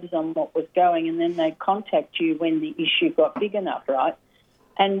keep tabs on what was going, and then they'd contact you when the issue got big enough, right?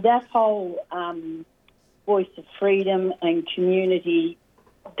 And that whole voice of freedom and community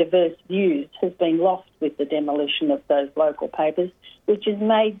diverse views has been lost with the demolition of those local papers, which has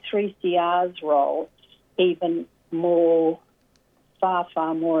made 3CR's role even more,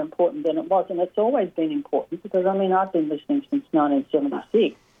 far more important than it was. And it's always been important because, I've been listening since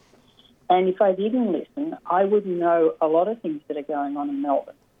 1976. And if I didn't listen, I wouldn't know a lot of things that are going on in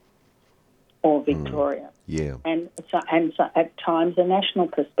Melbourne or Victoria. Yeah. And at times a national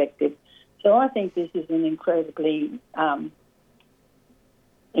perspective. So I think this is an incredibly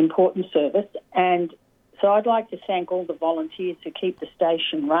important service. And so I'd like to thank all the volunteers who keep the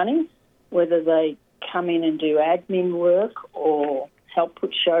station running, whether they come in and do admin work or help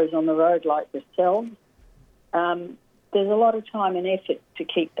put shows on the road like yourselves. There's a lot of time and effort to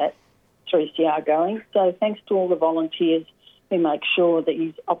keep that 3CR going. So thanks to all the volunteers who make sure that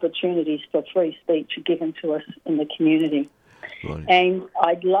these opportunities for free speech are given to us in the community. Right. And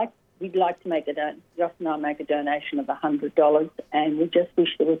we'd like to make Josh and I make a donation of $100, and we just wish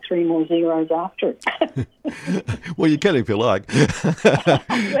there were 3 more zeros after it. Well, you can if you like. We'll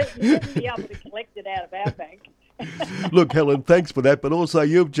be able to collect it out of our bank. Look, Helen, thanks for that. But also,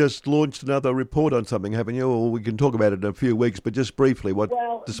 you've just launched another report on something, haven't you? Or we can talk about it in a few weeks, but just briefly, what's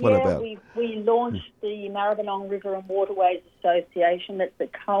this one about? We launched the Maribyrnong River and Waterways Association. That's a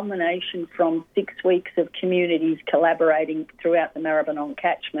culmination from 6 weeks of communities collaborating throughout the Maribyrnong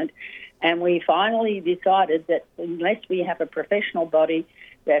catchment. And we finally decided that unless we have a professional body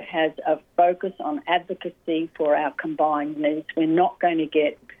that has a focus on advocacy for our combined needs, we're not going to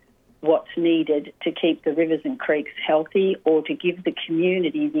get what's needed to keep the rivers and creeks healthy or to give the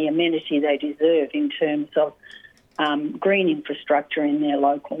community the amenity they deserve in terms of green infrastructure in their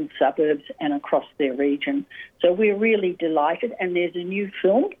local suburbs and across their region. So we're really delighted, and there's a new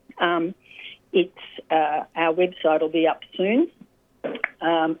film. Our website will be up soon.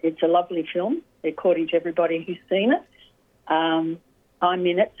 It's a lovely film, according to everybody who's seen it. I'm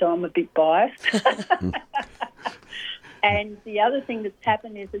in it, so I'm a bit biased. And the other thing that's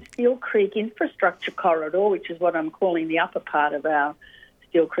happened is the Steel Creek Infrastructure Corridor, which is what I'm calling the upper part of our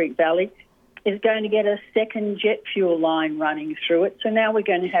Steel Creek Valley, is going to get a second jet fuel line running through it. So now we're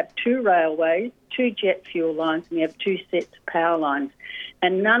going to have 2 railways, 2 jet fuel lines, and we have 2 sets of power lines.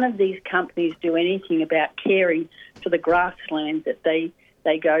 And none of these companies do anything about caring for the grassland that they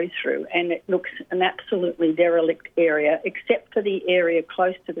go through. And it looks an absolutely derelict area, except for the area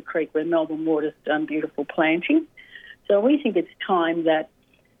close to the creek where Melbourne Water's done beautiful planting. So we think it's time that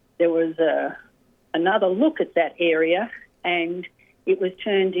there was another look at that area, and it was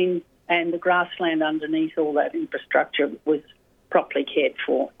turned in, and the grassland underneath all that infrastructure was properly cared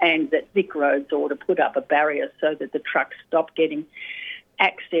for, and that Vic Roads ought to put up a barrier so that the trucks stop getting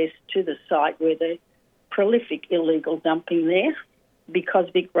access to the site where the prolific illegal dumping there, because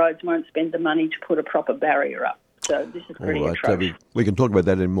Vic Roads won't spend the money to put a proper barrier up. So this is pretty atrocious. We can talk about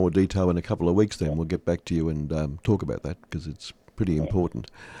that in more detail in a couple of weeks then. We'll get back to you and talk about that because it's pretty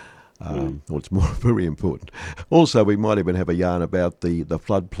important. Well, it's very important. Also, we might even have a yarn about the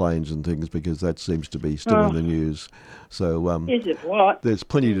floodplains and things because that seems to be still in the news. So is it what? There's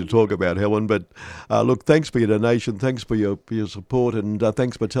plenty to talk about, Helen. But look, thanks for your donation, thanks for your support, and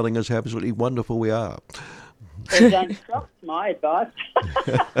thanks for telling us how absolutely wonderful we are. Well, don't stop, my advice.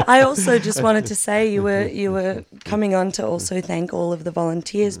 I also just wanted to say you were coming on to also thank all of the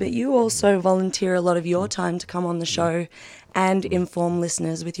volunteers, but you also volunteer a lot of your time to come on the show and inform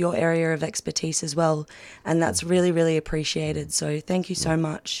listeners with your area of expertise as well, and that's really, really appreciated. So thank you so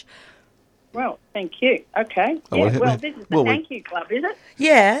much. Well, thank you. Okay. Oh, Yeah, well, this is the thank you club, is it?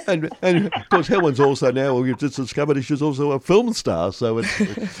 Yeah. And of course, Helen's also now, we've just discovered she's also a film star, so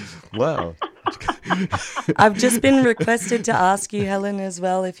it's wow. I've just been requested to ask you, Helen, as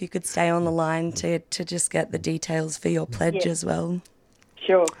well, if you could stay on the line to just get the details for your pledge as well.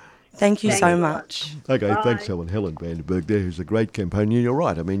 Sure. Thank you so much. Okay, Bye. thanks, Helen. Helen Vandenberg there, who's a great campaigner. You're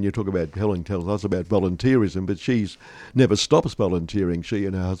right. I mean, you talk about, Helen tells us about volunteerism, but she's never stops volunteering. She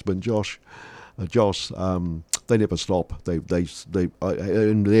and her husband, Josh, they never stop.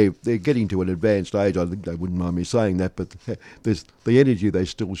 And they're getting to an advanced age. I think they wouldn't mind me saying that, but the energy they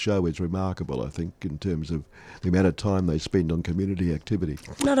still show is remarkable, I think, in terms of the amount of time they spend on community activity.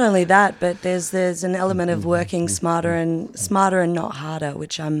 Not only that, but there's an element of working smarter and not harder,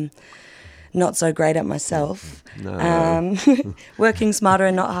 which I'm not so great at myself. No. Working smarter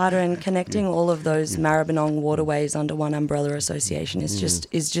and not harder, and connecting all of those Maribyrnong waterways under one umbrella association is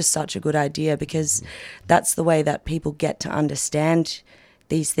just such a good idea, because that's the way that people get to understand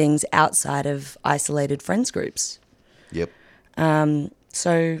these things outside of isolated friends groups. Yep.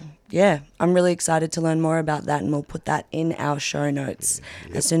 So yeah, I'm really excited to learn more about that, and we'll put that in our show notes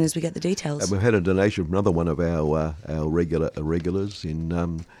as soon as we get the details. And we've had a donation from another one of our regulars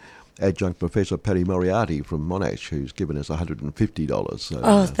in Adjunct Professor Paddy Moriarty from Monash, who's given us $150.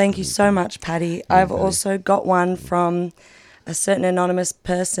 So, thank you so much, Paddy. I've also got one from a certain anonymous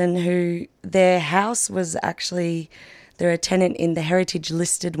person who their house was actually, they're a tenant in the heritage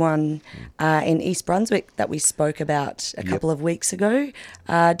listed one in East Brunswick that we spoke about a couple of weeks ago.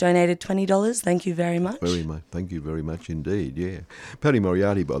 Donated $20. Thank you very much. Thank you very much indeed, yeah. Paddy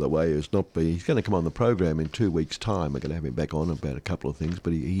Moriarty, by the way, he's going to come on the program in 2 weeks' time. We're going to have him back on about a couple of things,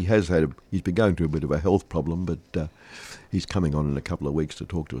 but he's been going through a bit of a health problem, but he's coming on in a couple of weeks to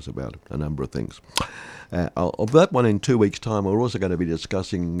talk to us about a number of things. Of that one in 2 weeks' time, we're also going to be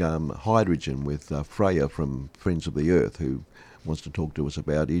discussing hydrogen with Freya from Friends of the Earth, who wants to talk to us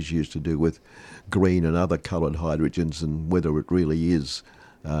about issues to do with green and other coloured hydrogens and whether it really is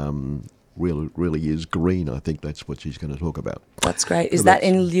really is green. I think that's what she's going to talk about. That's great. Is that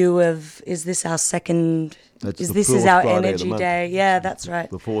in lieu of, is this our second, this is our Energy Day? Yeah, that's right.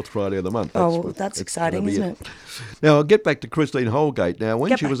 The fourth Friday of the month. That's exciting, isn't it? Now, I'll get back to Christine Holgate. Now,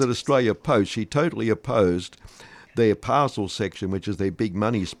 when she was at Australia Post, she totally opposed their parcel section, which is their big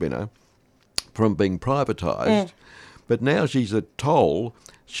money spinner, from being privatised. But now she's at Toll.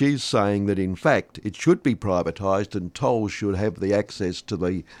 She's saying that in fact it should be privatised and Toll should have access to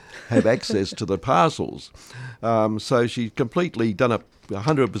the parcels. So she's completely done a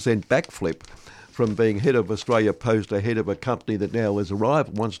 100% backflip from being head of Australia Post to head of a company that now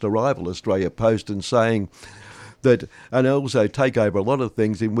wants to rival Australia Post, and saying that, and also take over a lot of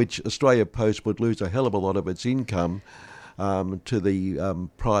things in which Australia Post would lose a hell of a lot of its income to the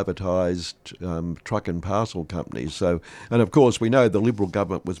privatised truck and parcel companies. So, and of course we know the Liberal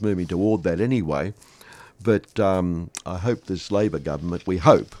government was moving toward that anyway, but I hope this Labor government, we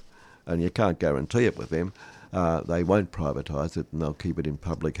hope, and you can't guarantee it with them, they won't privatise it and they'll keep it in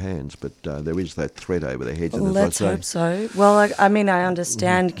public hands, but there is that threat over their heads. And let's hope so. Well, I mean, I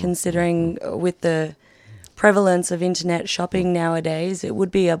understand, considering with the prevalence of internet shopping nowadays, it would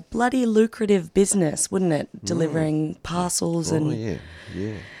be a bloody lucrative business, wouldn't it? Delivering parcels and...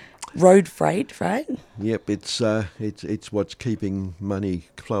 yeah. road freight, right? Yep, it's what's keeping money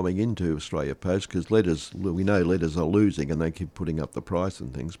flowing into Australia Post, because we know letters are losing and they keep putting up the price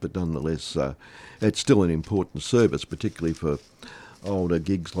and things, but nonetheless it's still an important service, particularly for older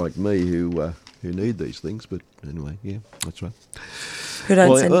gigs like me who need these things. But anyway, yeah, that's right. Who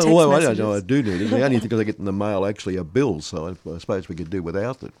don't send text I messages. don't know, I do need it. The only thing I get in the mail actually are bills, so I suppose we could do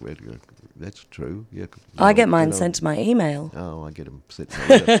without it. That's true. Yeah, I get mine sent to my email. Oh, I get them sent to my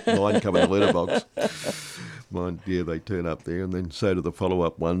letter. Mine come in a letterbox. Mine, yeah, they turn up there, and then so do the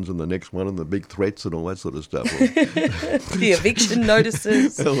follow-up ones, and the next one, and the big threats, and all that sort of stuff. The eviction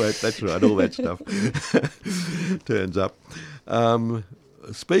notices. That's right, all that stuff turns up.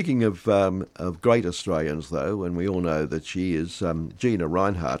 Speaking of great Australians, though, and we all know that she is Gina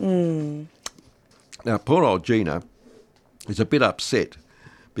Rinehart. Now, poor old Gina is a bit upset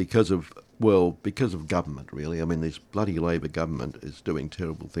because of government, really. I mean, this bloody Labor government is doing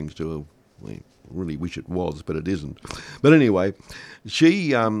terrible things to her. We really wish it was, but it isn't. But anyway,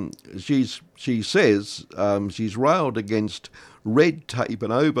 she says she's railed against red tape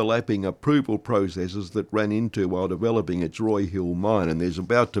and overlapping approval processes that ran into while developing its Roy Hill mine. And there's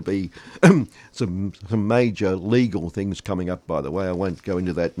about to be some major legal things coming up, by the way. I won't go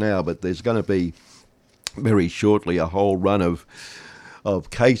into that now, but there's going to be very shortly a whole run of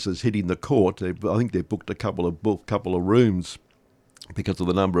cases hitting the court. I think they've booked a couple of rooms because of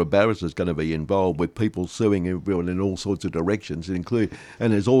the number of barristers going to be involved, with people suing everyone in all sorts of directions, and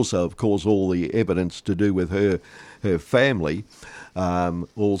there's also, of course, all the evidence to do with her family,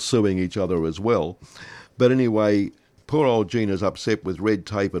 all suing each other as well. But anyway, poor old Gina's upset with red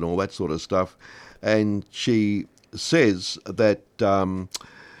tape and all that sort of stuff, and she says that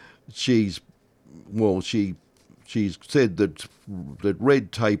she's said that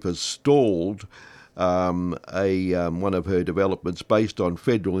red tape has stalled one of her developments based on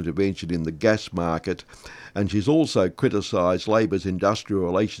federal intervention in the gas market, and she's also criticised Labor's industrial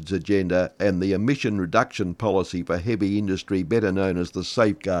relations agenda and the emission reduction policy for heavy industry, better known as the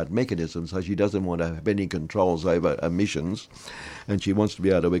safeguard mechanism. So she doesn't want to have any controls over emissions, and she wants to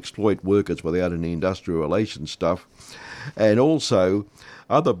be able to exploit workers without any industrial relations stuff. And also,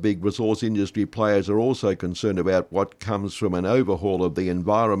 other big resource industry players are also concerned about what comes from an overhaul of the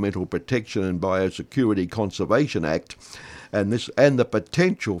Environmental Protection and Biosecurity Conservation Act, and the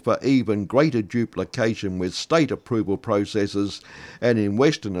potential for even greater duplication with state approval processes, and in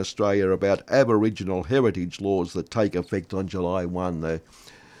Western Australia about Aboriginal heritage laws that take effect on July 1. They're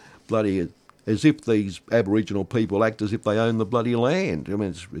bloody, as if these Aboriginal people act as if they own the bloody land. I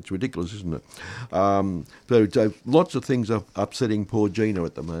mean, it's ridiculous, isn't it? So lots of things are upsetting poor Gina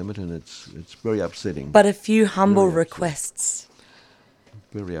at the moment, and it's very upsetting. But a few humble requests.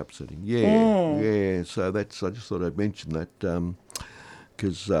 Very upsetting, yeah. So I just thought I'd mention that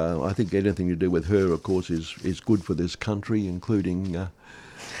because I think anything to do with her, of course, is good for this country, including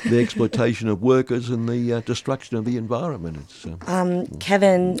the exploitation of workers and the destruction of the environment.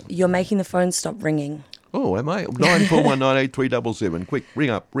 Kevin, you're making the phone stop ringing. Oh, am I? 94198377. Quick, ring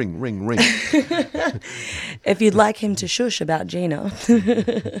up, ring. If you'd like him to shush about Gina.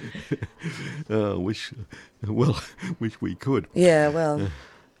 Wish we could. Yeah, well.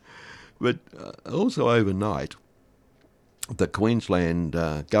 But also overnight, the Queensland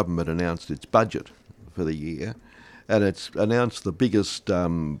government announced its budget for the year, and it's announced the biggest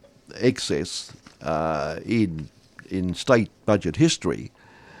excess in state budget history,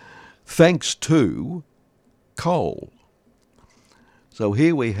 thanks to coal. So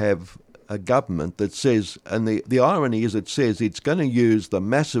here we have a government that says, and the irony is it says it's going to use the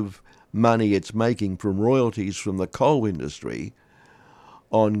massive money it's making from royalties from the coal industry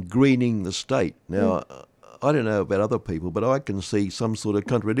on greening the state. Now, I don't know about other people, but I can see some sort of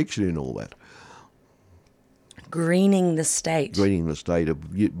contradiction in all that. Greening the state. Greening the state of,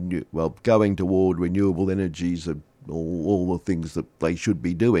 well, going toward renewable energies and all the things that they should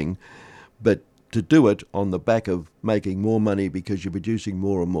be doing, but to do it on the back of making more money because you're producing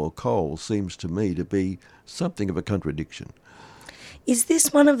more and more coal seems to me to be something of a contradiction. Is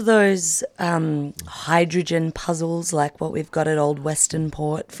this one of those hydrogen puzzles like what we've got at Old Western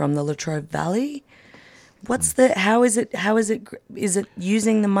Port from the Latrobe Valley? How is it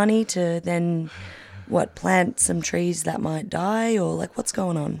using the money to then plant some trees that might die, or what's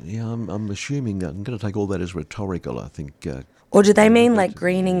going on? Yeah, I'm assuming that. I'm going to take all that as rhetorical, I think. Or do they mean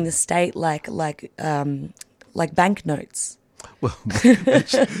greening the state like banknotes? Well,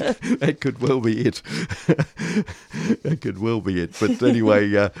 that could well be it. That could well be it. But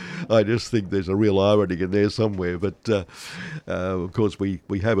anyway, I just think there's a real irony in there somewhere. But of course, we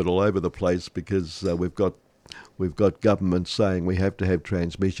have it all over the place because we've got we've got governments saying we have to have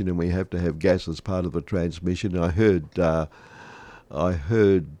transmission and we have to have gas as part of the transmission. I heard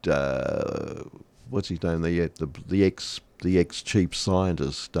what's his name? The ex chief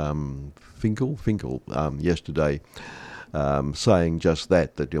scientist Finkel yesterday. Saying just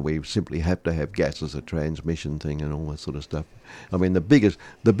that we simply have to have gas as a transmission thing and all that sort of stuff. I mean, the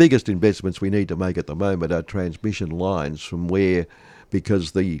biggest investments we need to make at the moment are transmission lines from where,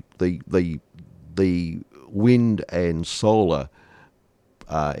 because the wind and solar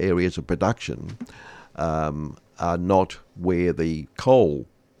areas of production are not where the coal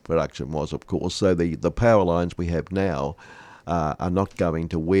production was, of course. So the power lines we have now are not going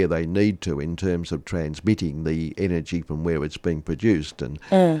to where they need to in terms of transmitting the energy from where it's being produced. And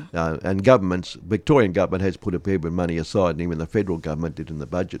governments, Victorian government has put a fair bit of money aside, and even the federal government did in the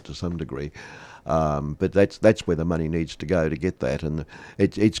budget to some degree. But that's where the money needs to go to get that, and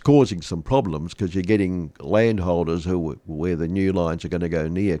it's causing some problems because you're getting landholders where the new lines are going to go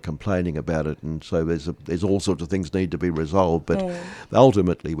near complaining about it, and so there's all sorts of things need to be resolved. But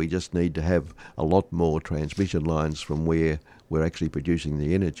ultimately, we just need to have a lot more transmission lines from where we're actually producing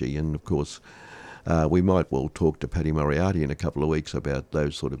the energy, and of course. We might well talk to Paddy Moriarty in a couple of weeks about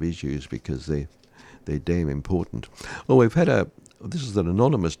those sort of issues because they're damn important. Well, we've had this is an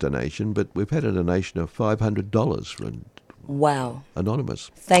anonymous donation, but we've had a donation of $500 from Wow. Anonymous.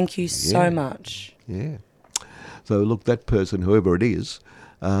 Thank you so much. Yeah. So look, that person, whoever it is,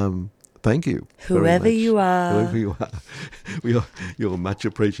 thank you. Whoever you are. Whoever you are. You're much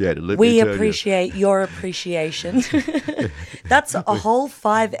appreciated. We appreciate your appreciation. That's a whole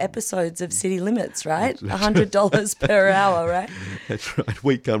 5 episodes of City Limits, right? $100 per hour, right? That's right.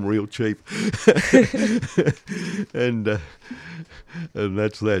 We come real cheap. And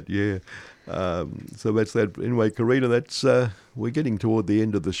that's that, yeah. So that's that. Anyway, Karina, that's we're getting toward the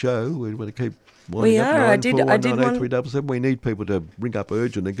end of the show. We want to keep winding up. I did want. We need people to ring up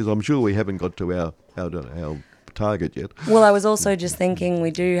urgently because I'm sure we haven't got to our target yet. Well, I was also just thinking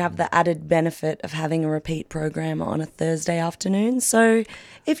we do have the added benefit of having a repeat program on a Thursday afternoon. So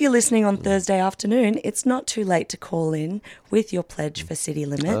if you're listening on Thursday afternoon, it's not too late to call in with your pledge for City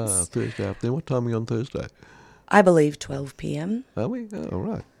Limits. Thursday afternoon. What time are we on Thursday? I believe 12 p.m. Are we? Oh, all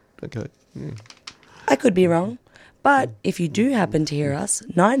right. Okay. Yeah. I could be wrong. But if you do happen to hear us,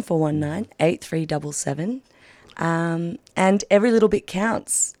 9419 8377. And every little bit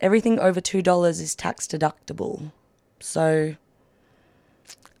counts. Everything over $2 is tax deductible. So,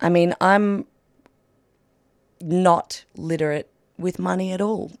 I mean, I'm not literate with money at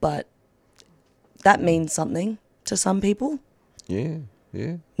all, but that means something to some people. Yeah,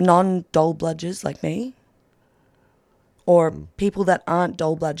 yeah. Non-dole bludgers like me. Or people that aren't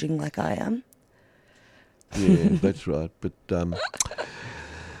dole bludging like I am. Yeah, that's right. But yeah,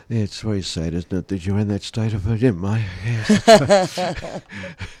 it's very sad, isn't it, that you're in that state of it, am I? Yes.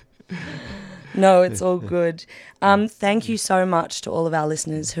 No, it's all good. Thank you so much to all of our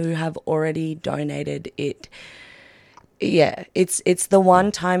listeners who have already donated it. Yeah, it's the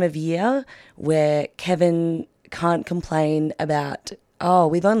one time of year where Kevin can't complain about, oh,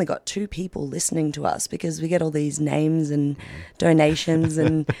 we've only got 2 people listening to us, because we get all these names and donations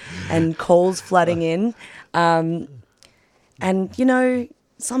and calls flooding in. And, you know,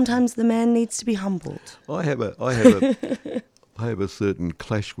 sometimes the man needs to be humbled. I have a certain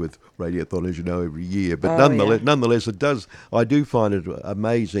clash with Radiothon, as you know, every year. But nonetheless, it does. I do find it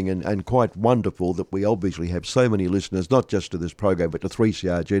amazing and quite wonderful that we obviously have so many listeners, not just to this program, but to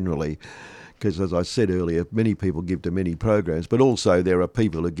 3CR generally. Because, as I said earlier, many people give to many programs, but also there are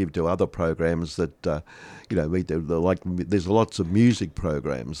people who give to other programs that, you know, like there's lots of music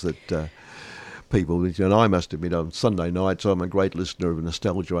programs that people, and I must admit, on Sunday nights, I'm a great listener of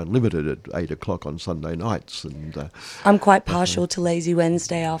Nostalgia Unlimited at 8 o'clock on Sunday nights. And I'm quite partial to Lazy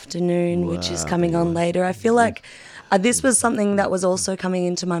Wednesday afternoon, which is coming on later. I feel like this was something that was also coming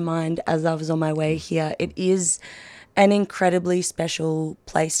into my mind as I was on my way here. It is an incredibly special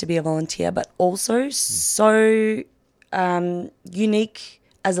place to be a volunteer, but also so unique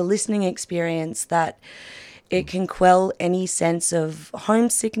as a listening experience that it can quell any sense of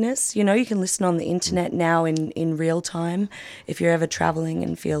homesickness. You know, you can listen on the internet now in real time if you're ever traveling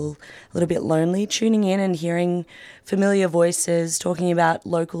and feel a little bit lonely, tuning in and hearing familiar voices, talking about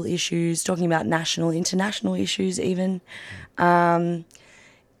local issues, talking about national, international issues even.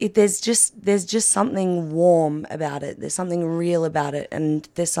 There's just something warm about it. There's something real about it, and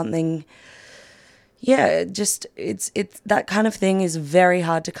there's something, yeah, just it's that kind of thing is very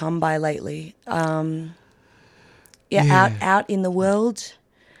hard to come by lately. Out in the world,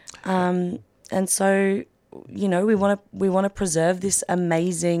 and so, you know, we want to preserve this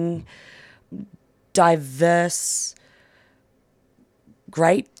amazing diverse,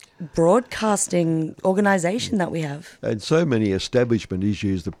 great broadcasting organisation that we have. And so many establishment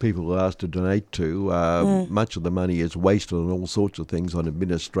issues that people are asked to donate to, much of the money is wasted on all sorts of things, on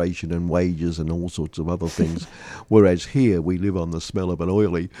administration and wages and all sorts of other things, whereas here we live on the smell of an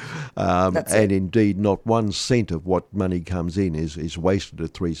oily, and indeed not 1 cent of what money comes in is wasted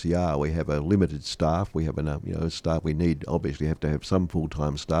at 3CR. We have a limited staff, we have enough, staff we need, obviously have to have some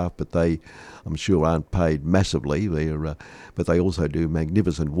full-time staff, but they, I'm sure, aren't paid massively, but they also do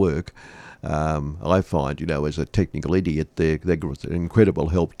magnificent work. I find, as a technical idiot, they're an incredible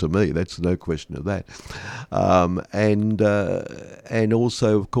help to me. That's no question of that. And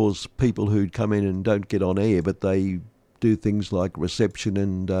also, of course, people who come in and don't get on air, but they do things like reception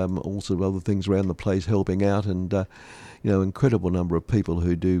and all sorts of other things around the place, helping out, and incredible number of people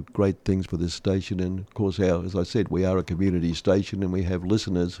who do great things for this station. And of course, as I said, we are a community station, and we have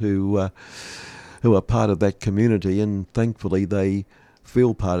listeners who are part of that community, and thankfully they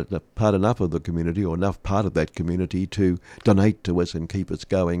feel part enough of the community, or enough part of that community, to donate to us and keep us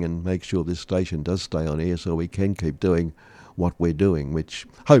going and make sure this station does stay on air so we can keep doing what we're doing, which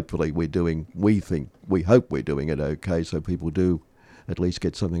hopefully we're doing. We hope we're doing it okay, so people do at least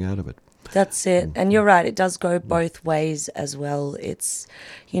get something out of it. That's it. And you're right, it does go both ways as well. It's,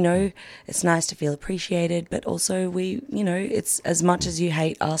 it's nice to feel appreciated, but also it's as much as you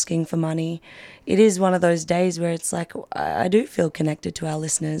hate asking for money, it is one of those days where it's like, I do feel connected to our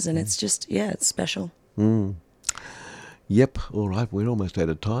listeners, and it's just, it's special. Yep, all right, we're almost out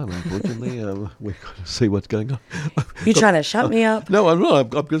of time, unfortunately. We've got to see what's going on. You're trying to shut me up? No, I'm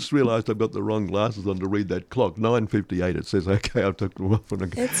not. I've just realised I've got the wrong glasses on to read that clock. 9:58, it says, okay, I've took them off.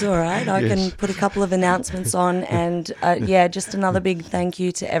 It's all right. I can put a couple of announcements on. And, just another big thank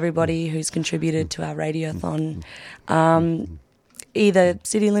you to everybody who's contributed to our Radiothon, either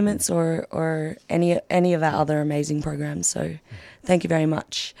City Limits or any of our other amazing programs. So thank you very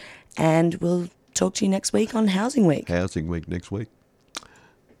much. And we'll talk to you next week on Housing Week. Housing Week next week.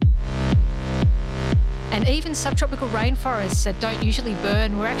 And even subtropical rainforests that don't usually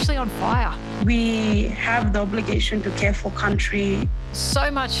burn were actually on fire. We have the obligation to care for country. So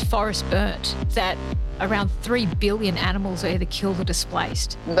much forest burnt that around 3 billion animals are either killed or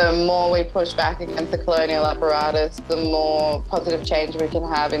displaced. The more we push back against the colonial apparatus, the more positive change we can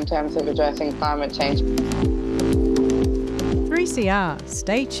have in terms of addressing climate change. 3CR,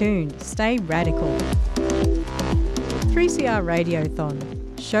 stay tuned, stay radical. 3CR Radiothon,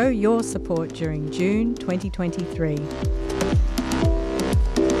 show your support during June 2023.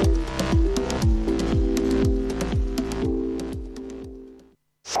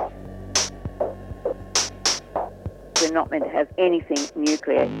 We're not meant to have anything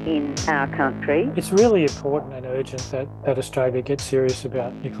nuclear in our country. It's really important and urgent that Australia gets serious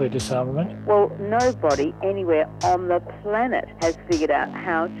about nuclear disarmament. Well, nobody anywhere on the planet has figured out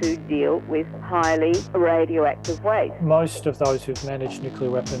how to deal with highly radioactive waste. Most of those who've managed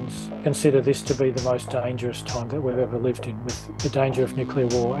nuclear weapons consider this to be the most dangerous time that we've ever lived in, with the danger of nuclear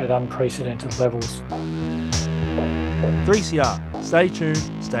war at unprecedented levels. 3CR, stay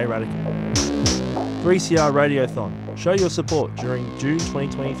tuned, stay radical. 3CR Radiothon, show your support during June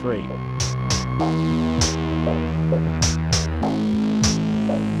 2023.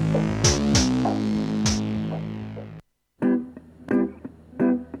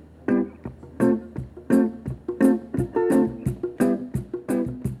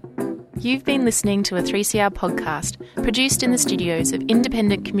 You've been listening to a 3CR podcast produced in the studios of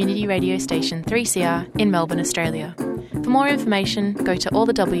independent community radio station 3CR in Melbourne, Australia. For more information, go to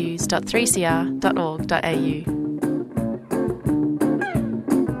allthews.3cr.org.au.